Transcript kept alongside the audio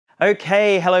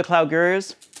Okay, hello Cloud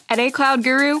Gurus. At A Cloud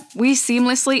Guru, we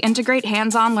seamlessly integrate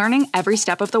hands-on learning every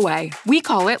step of the way. We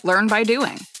call it Learn by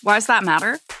Doing. Why does that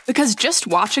matter? Because just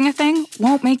watching a thing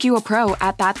won't make you a pro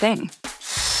at that thing.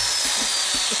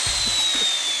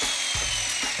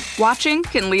 Watching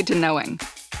can lead to knowing.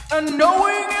 And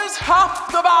knowing is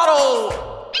half the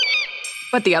battle!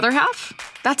 But the other half?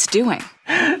 That's doing.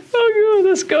 Oh, God,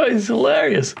 this guy is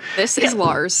hilarious. This is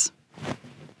Lars.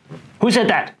 Who said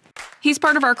that? He's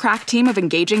part of our crack team of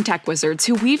engaging tech wizards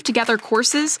who weave together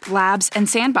courses, labs, and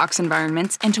sandbox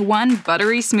environments into one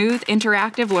buttery smooth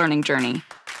interactive learning journey.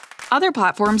 Other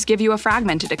platforms give you a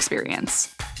fragmented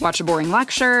experience. Watch a boring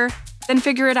lecture, then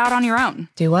figure it out on your own.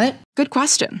 Do what? Good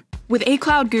question. With A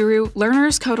Cloud Guru,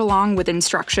 learners code along with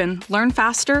instruction, learn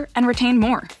faster, and retain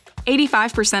more.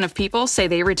 85% of people say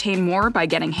they retain more by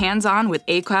getting hands-on with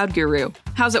A Cloud Guru.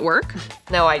 How's it work?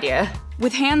 No idea.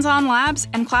 With hands-on labs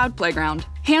and Cloud Playground.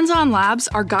 Hands-on labs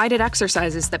are guided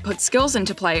exercises that put skills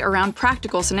into play around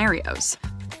practical scenarios.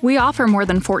 We offer more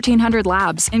than 1,400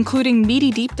 labs, including meaty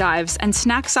deep dives and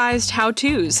snack-sized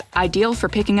how-tos, ideal for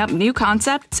picking up new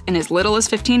concepts in as little as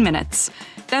 15 minutes.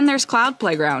 Then there's Cloud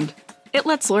Playground. It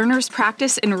lets learners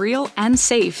practice in real and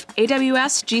safe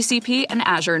AWS, GCP, and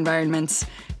Azure environments.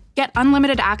 Get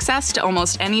unlimited access to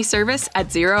almost any service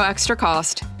at zero extra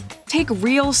cost. Take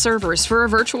real servers for a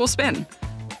virtual spin.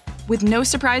 With no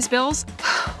surprise bills,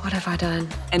 What have I done?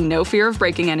 and no fear of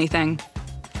breaking anything.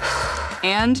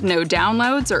 And no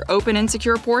downloads or open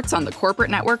insecure ports on the corporate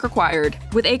network required.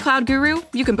 With A Cloud Guru,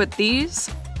 you can put these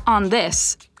on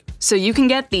this, so you can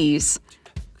get these.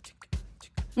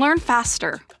 Learn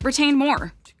faster, retain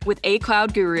more with A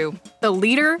Cloud Guru, the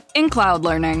leader in cloud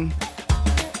learning.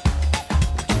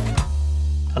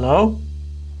 Hello?